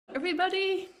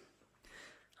everybody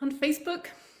on Facebook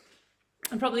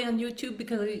and probably on YouTube,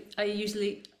 because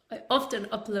I often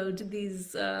upload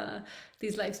these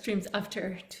live streams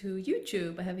after to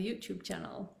YouTube. I have a YouTube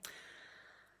channel.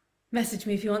 Message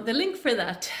me if you want the link for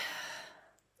that.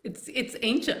 It's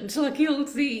ancient. Like, you'll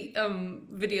see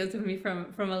videos of me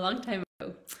from a long time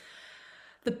ago.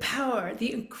 The power,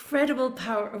 the incredible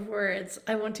power of words.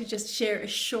 I want to just share a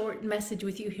short message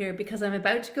with you here, because I'm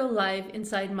about to go live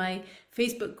inside my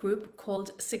Facebook group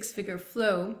called Six Figure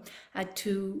Flow at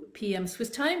 2 p.m.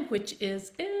 Swiss time, which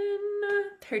is in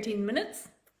 13 minutes.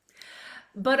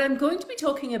 But I'm going to be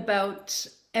talking about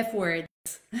F words.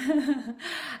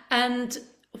 And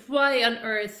why on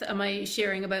earth am I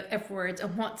sharing about F words,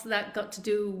 and what's that got to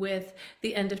do with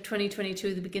the end of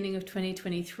 2022, the beginning of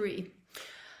 2023?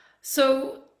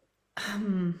 So,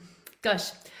 gosh,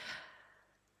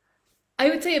 I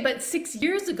would say about 6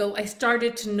 years ago, I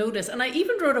started to notice, and I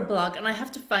even wrote a blog, and I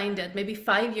have to find it, maybe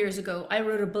 5 years ago, I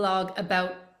wrote a blog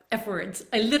about F words.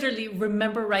 I literally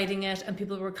remember writing it, and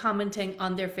people were commenting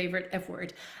on their favorite F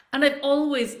word. And I've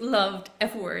always loved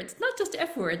F words, not just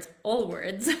F words, all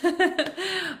words.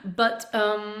 But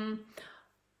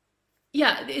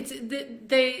yeah,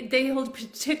 they hold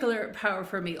particular power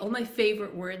for me. All my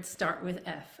favorite words start with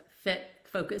F. Fit,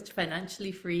 focused,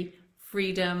 financially free,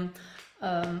 freedom,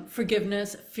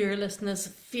 forgiveness, fearlessness,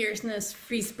 fierceness,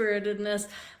 free-spiritedness.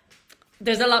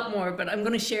 There's a lot more, but I'm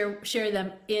going to share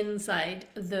them inside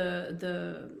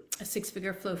the Six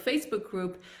Figure Flow Facebook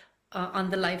group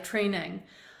on the live training.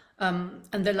 And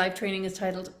the live training is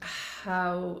titled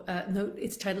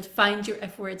it's titled Find Your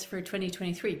F Words for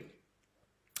 2023.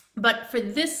 But for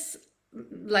this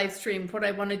live stream, what I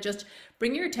want to just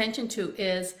bring your attention to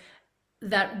is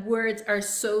that words are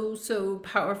so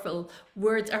powerful.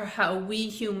 Words are how we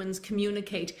humans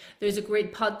communicate. There's a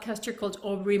great podcaster called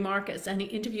Aubrey Marcus, and he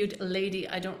interviewed a lady,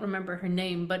 I don't remember her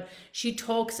name, but she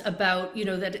talks about,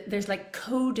 that there's like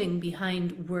coding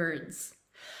behind words,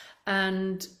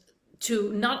 and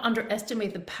to not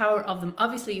underestimate the power of them.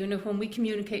 Obviously, when we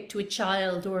communicate to a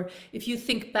child, or if you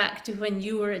think back to when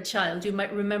you were a child, you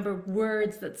might remember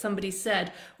words that somebody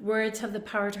said. Words have the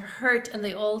power to hurt, and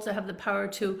they also have the power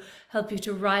to help you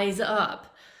to rise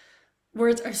up.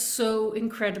 Words are so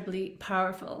incredibly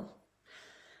powerful.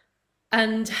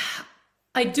 And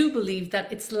I do believe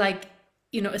that it's like,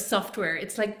 a software.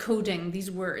 It's like coding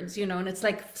these words, and it's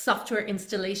like software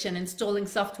installation, installing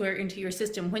software into your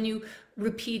system. When you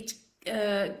repeat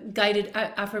guided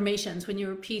affirmations, when you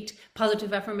repeat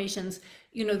positive affirmations,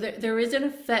 there is an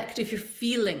effect if you're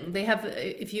feeling. They have,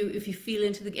 if you feel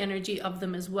into the energy of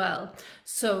them as well.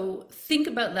 So think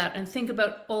about that, and think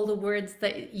about all the words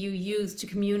that you use to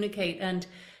communicate. And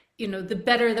the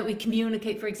better that we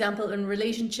communicate, for example, in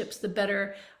relationships, the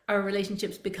better our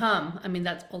relationships become. I mean,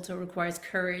 that also requires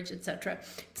courage, etc.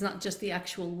 It's not just the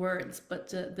actual words, but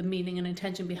the meaning and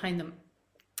intention behind them.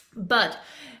 But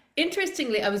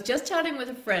interestingly, I was just chatting with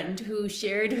a friend who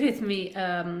shared with me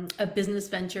a business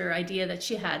venture idea that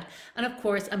she had. And of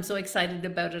course, I'm so excited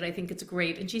about it. I think it's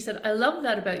great. And she said, I love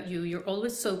that about you. You're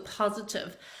always so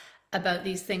positive about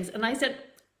these things. And I said,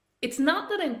 it's not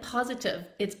that I'm positive.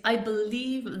 It's I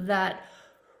believe that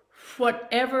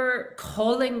whatever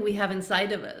calling we have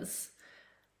inside of us,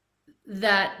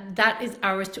 that is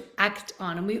ours to act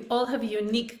on. And we all have a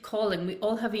unique calling. We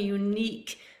all have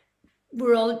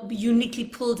we're all uniquely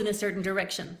pulled in a certain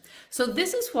direction. So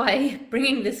this is why,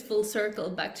 bringing this full circle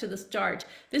back to the start,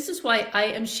 this is why I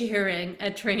am sharing a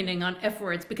training on F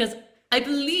words, because I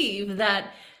believe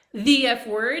that the F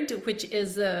word, which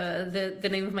is the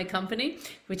name of my company,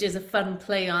 which is a fun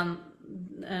play on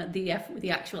the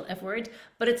actual F word,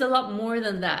 but it's a lot more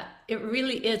than that. It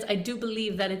really is. I do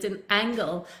believe that it's an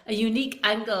angle, a unique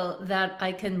angle that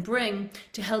I can bring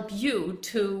to help you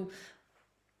to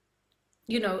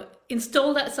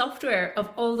install that software of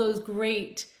all the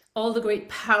great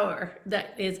power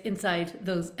that is inside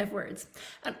those F words.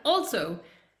 And also,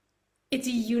 it's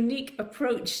a unique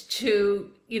approach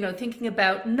to, thinking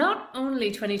about not only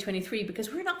 2023,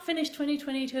 because we're not finished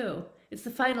 2022. It's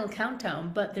the final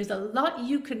countdown, but there's a lot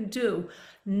you can do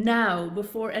now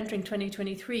before entering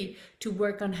 2023 to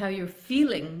work on how you're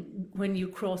feeling when you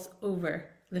cross over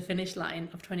the finish line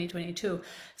of 2022.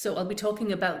 So I'll be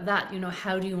talking about that,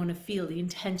 how do you want to feel, the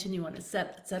intention you want to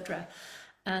set, etc.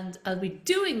 And I'll be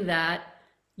doing that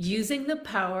using the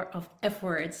power of F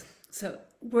words. So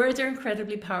words are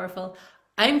incredibly powerful.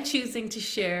 I'm choosing to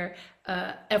share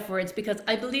F words, because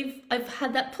I believe I've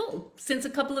had that pull since a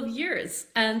couple of years,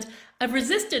 and I've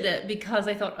resisted it because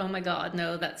I thought, oh my God,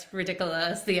 no, that's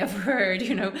ridiculous, the F word,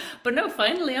 But no,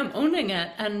 finally I'm owning it,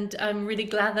 and I'm really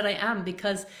glad that I am,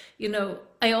 because,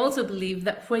 I also believe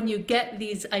that when you get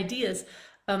these ideas,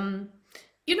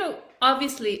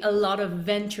 obviously a lot of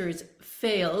ventures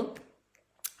fail,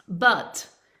 but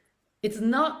it's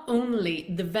not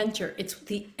only the venture, it's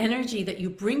the energy that you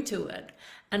bring to it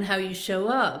and how you show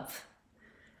up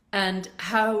and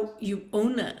how you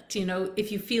own it.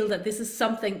 If you feel that this is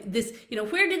something,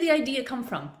 where did the idea come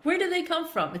from? Where do they come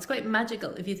from? It's quite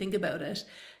magical if you think about it.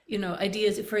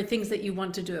 Ideas for things that you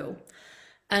want to do.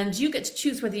 And you get to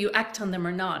choose whether you act on them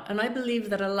or not. And I believe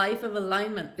that a life of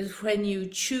alignment is when you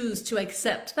choose to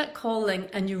accept that calling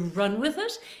and you run with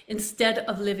it instead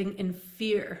of living in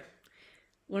fear.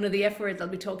 One of the F words I'll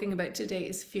be talking about today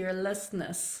is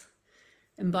fearlessness,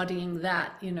 embodying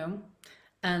that,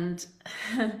 and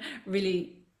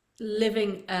really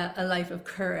living a life of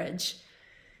courage.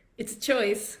 It's a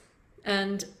choice,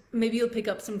 and maybe you'll pick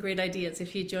up some great ideas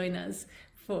if you join us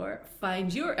for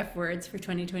Find Your F Words for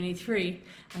 2023.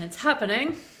 And it's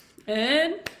happening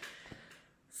in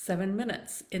 7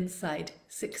 minutes inside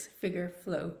Six Figure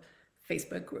Flow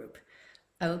Facebook group.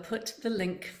 I will put the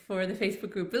link for the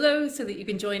Facebook group below so that you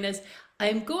can join us.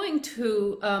 I'm going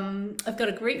to, I've got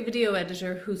a great video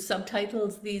editor who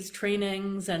subtitles these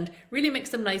trainings and really makes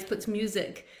them nice, puts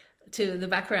music to the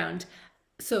background.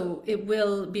 So it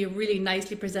will be a really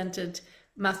nicely presented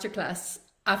masterclass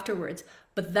afterwards,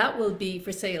 but that will be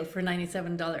for sale for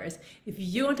 $97. If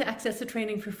you want to access the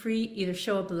training for free, either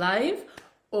show up live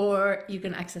or you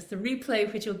can access the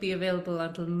replay, which will be available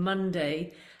until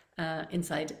Monday.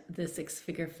 Inside the Six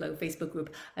Figure Flow Facebook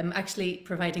group. I'm actually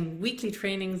providing weekly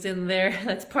trainings in there.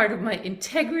 That's part of my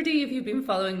integrity. If you've been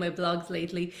following my blogs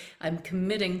lately, I'm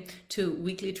committing to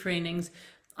weekly trainings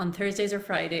on Thursdays or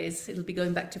Fridays. It'll be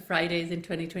going back to Fridays in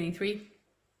 2023.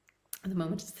 At the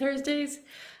moment it's Thursdays,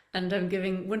 and I'm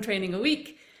giving one training a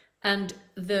week. And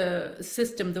the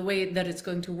system, the way that it's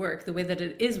going to work, the way that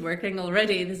it is working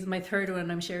already, this is my third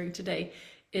one I'm sharing today,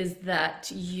 is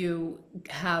that you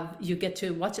get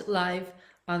to watch it live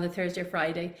on the Thursday or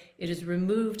Friday. It is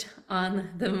removed on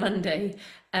the Monday,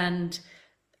 and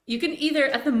you can either,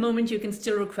 at the moment, you can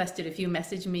still request it. If you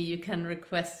message me, you can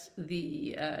request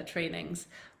the trainings,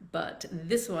 but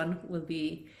this one will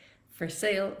be for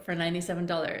sale for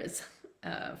 $97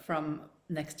 from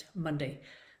next Monday.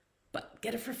 But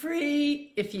get it for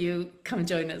free if you come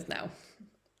join us now.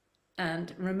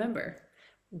 And remember,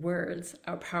 words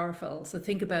are powerful. So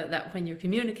think about that when you're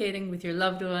communicating with your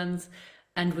loved ones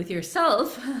and with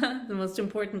yourself. The most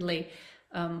importantly,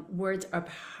 words are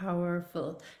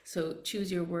powerful. So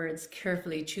choose your words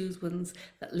carefully. Choose ones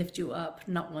that lift you up,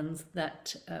 not ones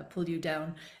that pull you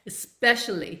down,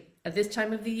 especially at this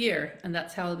time of the year. And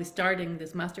that's how I'll be starting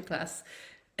this masterclass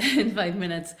in 5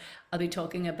 minutes. I'll be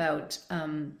talking about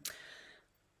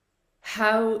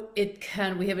how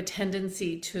we have a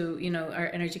tendency to, our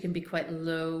energy can be quite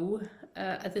low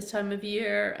at this time of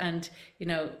year, and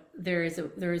there is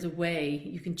a way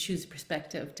you can choose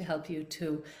perspective to help you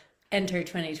to enter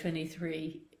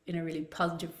 2023 in a really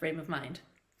positive frame of mind.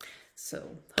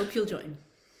 So hope you'll join.